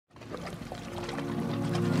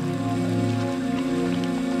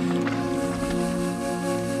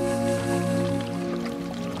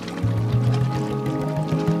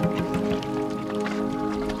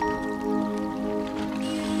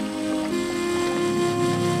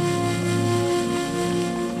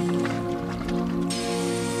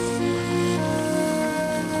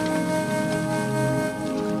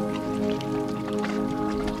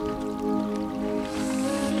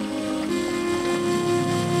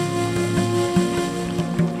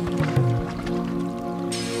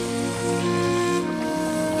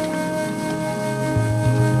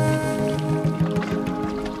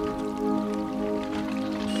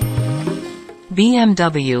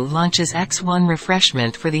BMW launches X1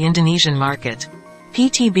 Refreshment for the Indonesian market.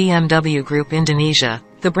 BMW Group Indonesia,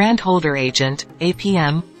 the brand holder agent,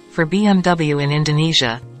 APM, for BMW in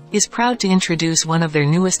Indonesia, is proud to introduce one of their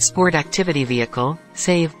newest sport activity vehicle,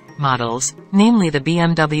 SAVE, models, namely the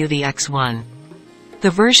BMW the X1. The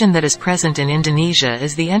version that is present in Indonesia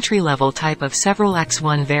is the entry-level type of several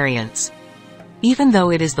X1 variants. Even though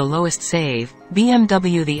it is the lowest SAVE,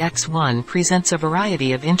 BMW the X1 presents a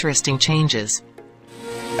variety of interesting changes.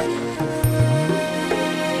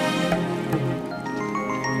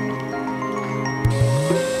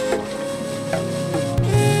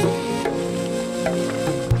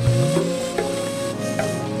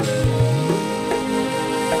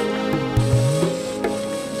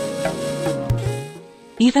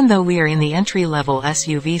 Even though we are in the entry-level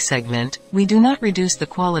SUV segment, we do not reduce the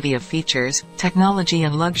quality of features, technology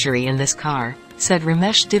and luxury in this car, said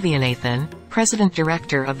Ramesh Divianathan,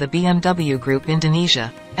 President-Director of the BMW Group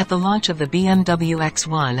Indonesia, at the launch of the BMW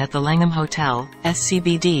X1 at the Langham Hotel,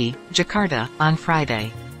 SCBD, Jakarta, on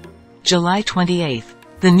Friday, July 28.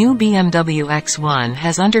 The new BMW X1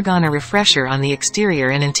 has undergone a refresher on the exterior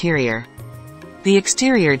and interior. The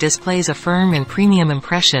exterior displays a firm and premium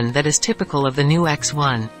impression that is typical of the new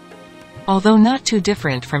X1. Although not too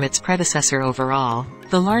different from its predecessor overall,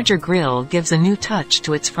 the larger grille gives a new touch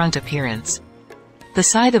to its front appearance. The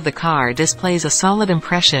side of the car displays a solid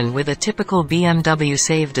impression with a typical BMW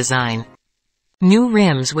SAVE design. New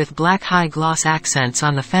rims with black high-gloss accents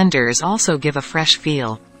on the fenders also give a fresh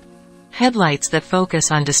feel. Headlights that focus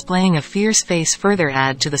on displaying a fierce face further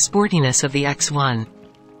add to the sportiness of the X1.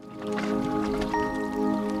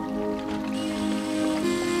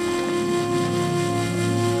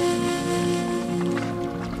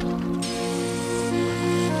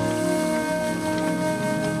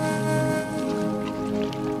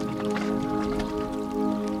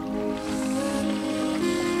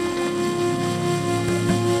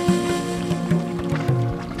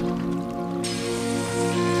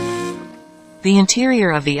 The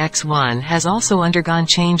interior of the X1 has also undergone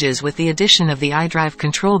changes with the addition of the iDrive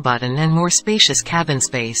control button and more spacious cabin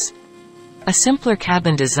space. A simpler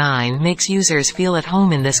cabin design makes users feel at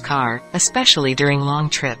home in this car, especially during long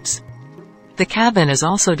trips. The cabin is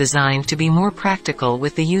also designed to be more practical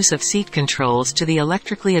with the use of seat controls to the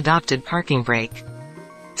electrically adopted parking brake.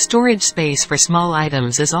 Storage space for small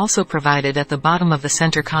items is also provided at the bottom of the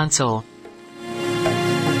center console.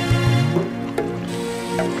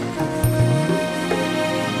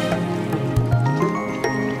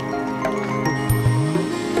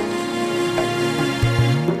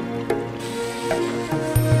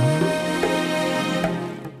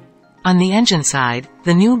 On the engine side,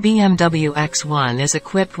 the new BMW X1 is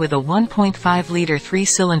equipped with a 1.5-liter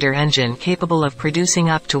three-cylinder engine capable of producing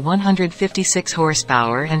up to 156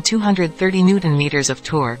 horsepower and 230 Nm of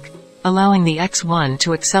torque, allowing the X1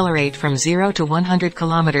 to accelerate from 0 to 100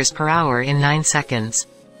 km per hour in 9 seconds.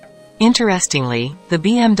 Interestingly, the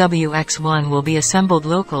BMW X1 will be assembled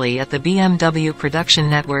locally at the BMW Production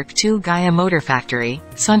Network 2 Gaya Motor Factory,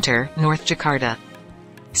 Sunter, North Jakarta.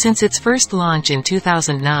 Since its first launch in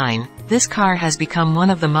 2009, this car has become one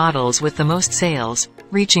of the models with the most sales,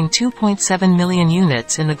 reaching 2.7 million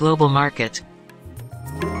units in the global market.